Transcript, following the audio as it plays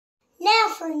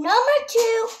for number 2.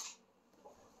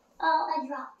 Oh, I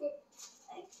dropped it.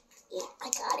 Yeah, I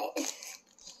got it.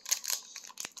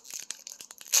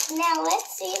 Now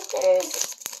let's see if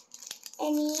there's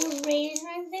any rays or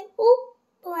anything. Oh,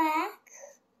 black.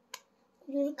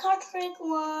 Do the card trick.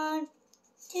 1,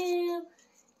 2,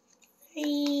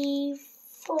 3,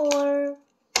 4.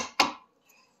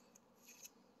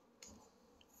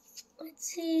 Let's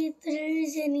see if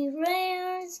there's any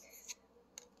rares.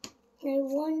 I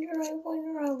wonder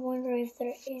if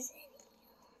there is any.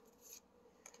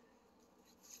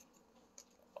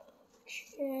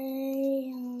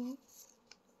 Okay.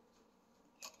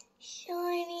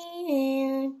 Shiny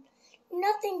and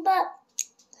nothing but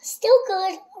still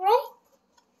good, right?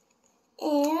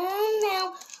 And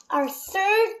now our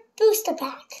 3rd booster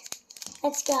pack.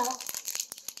 Let's go.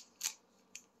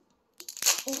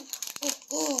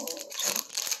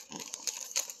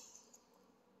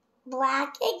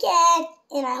 Black again,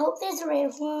 and I hope there's a rare.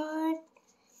 1,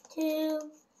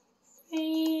 2,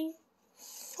 3,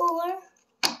 4.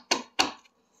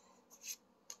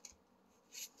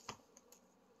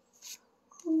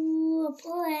 Ooh, a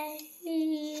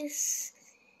place.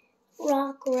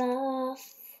 Rockruff.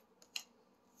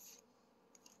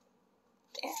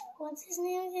 What's his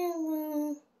name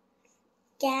again?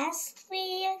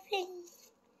 Ghastly, I think.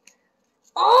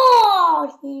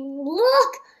 Oh,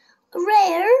 look,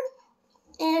 rare.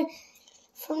 And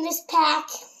from this pack,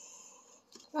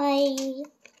 I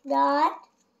got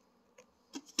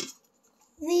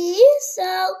these,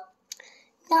 so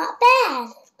not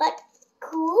bad, but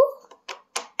cool.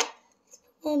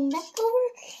 And back over,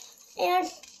 and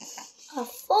a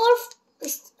 4th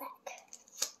booster pack.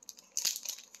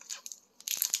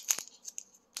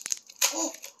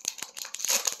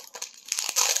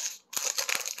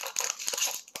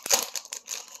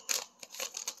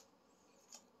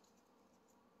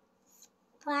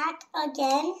 Black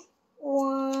again.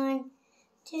 1,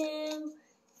 2,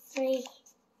 3,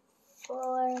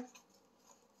 4.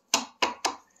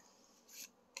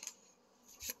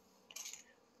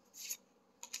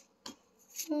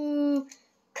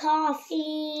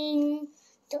 Coffee.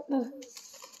 Don't know who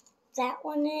that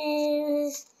one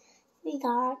is. We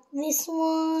got this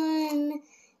one,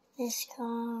 this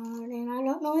card, and I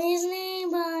don't know his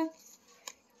name, but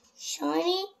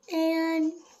shiny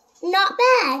and not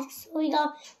bad. So we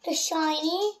got the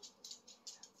shiny.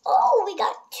 Oh, we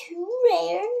got 2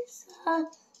 rares.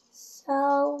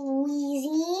 So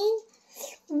Wheezy,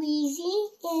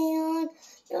 and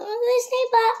I don't know his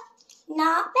name, but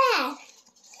not bad.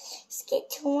 Let's get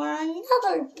to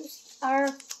another booster, our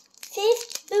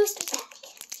 5th booster pack.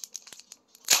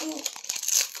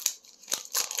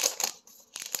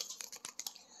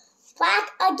 Black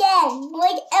again.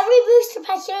 Like every booster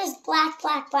pack here is black,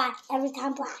 black, black. Every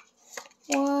time black.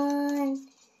 1,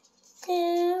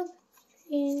 2,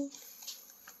 3.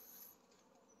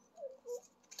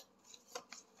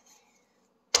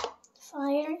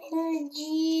 Fire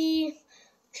Energy,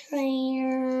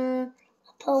 Trainer,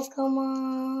 a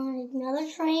Pokemon, another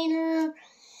Trainer,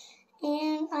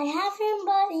 and I have him,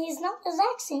 but he's not the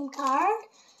exact same card.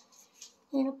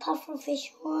 And a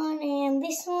Pufferfish one, and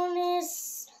this one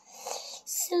is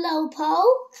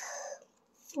Slowpoke,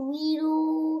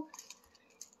 Weedle.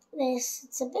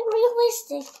 It's a bit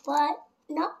realistic, but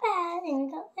not bad. And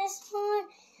we got this one,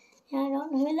 and I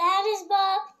don't know who that is,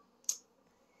 but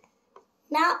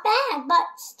not bad, but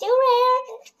still rare,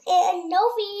 and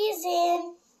no V's,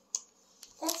 and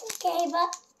that's okay,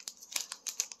 but,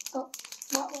 oh,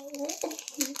 what way is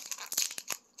it?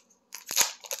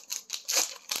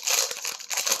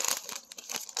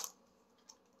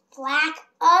 Black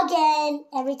again,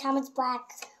 every time it's black.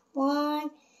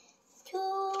 1,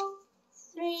 2,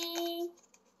 3,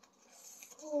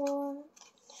 4.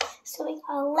 So we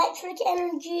got Electric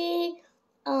Energy,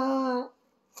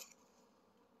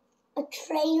 a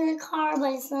trainer card,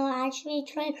 but it's not actually a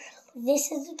trainer.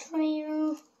 This is a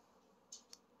trainer.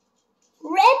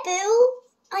 Red Bull,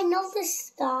 I know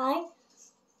this guy.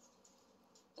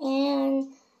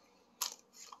 And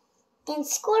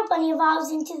Scorbunny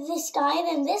evolves into this guy,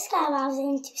 then this guy evolves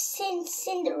into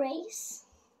Cinderace.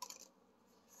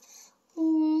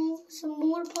 Some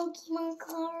more Pokemon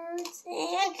cards,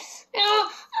 and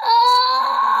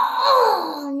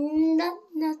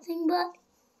nothing but,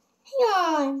 hang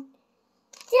on.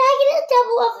 Did I get a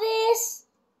double of this?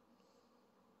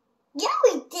 Yeah,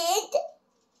 we did.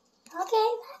 Okay,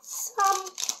 that's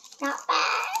not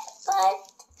bad, but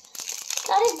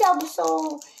got a double,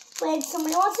 so when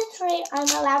somebody wants to trade, I'm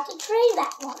allowed to trade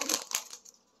that one.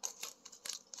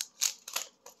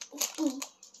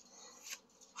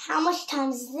 How much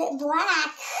times is it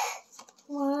black?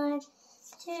 1,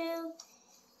 2,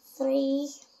 3,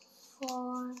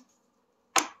 4.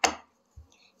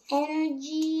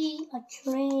 Energy, a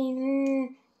trainer,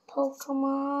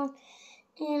 Pokemon,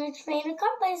 and a trainer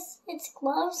card by its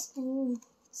gloves, and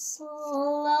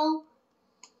Slowpoke.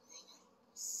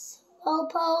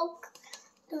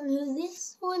 Don't know who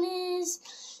this one is.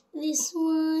 This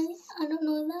one, I don't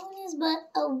know who that one is,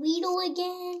 but a Weedle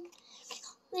again.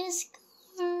 This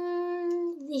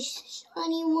card, this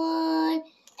shiny one,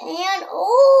 and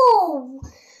oh,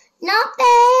 not bad.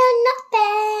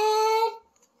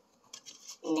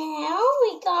 Now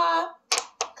we got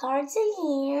cards in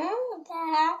here.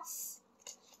 That's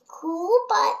cool,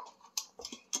 but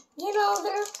you know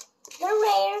they're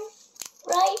rare,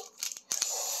 right?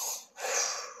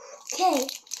 Okay,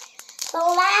 the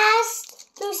last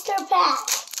booster pack.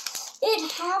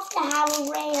 It'd have to have a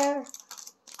rare.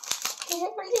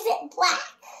 What is it?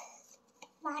 Black.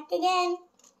 Black again.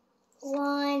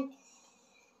 1,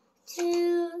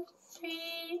 2,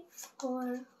 3,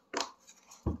 4.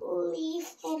 Leaf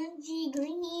Energy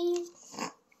Green.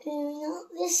 Putting out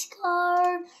this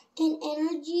card. An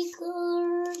Energy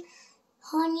card.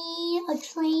 Honey, a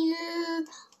trainer.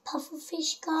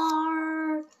 Pufferfish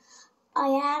card. I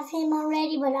have him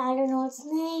already, but I don't know his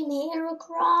name.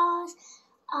 Heracross.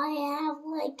 I have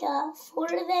like 4 of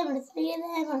them, or 3 of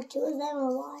them, or 2 of them,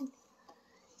 or 1.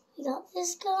 We got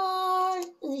this card,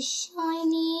 the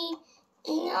shiny,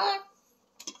 and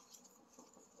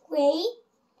wait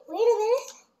a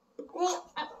minute.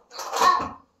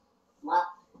 What?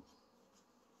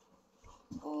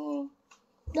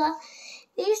 Got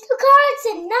these 2 cards,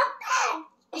 and not bad.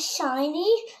 A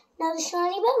shiny, another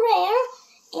shiny but rare,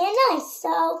 and nice.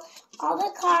 So all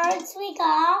the cards we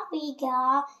got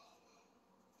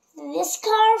this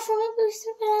card from a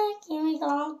booster pack, and we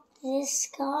got this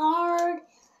card,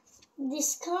 and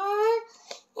this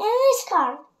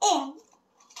card. And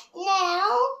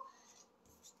now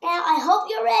I hope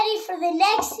you're ready for the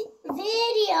next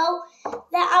video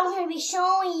that I'm going to be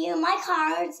showing you my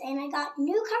cards, and I got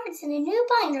new cards in a new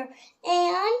binder,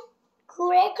 and cool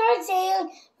rare cards,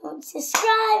 and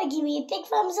subscribe, and give me a big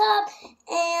thumbs up,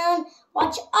 and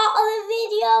watch all the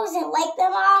videos, and like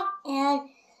them all, and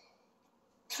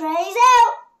Trey's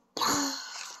out.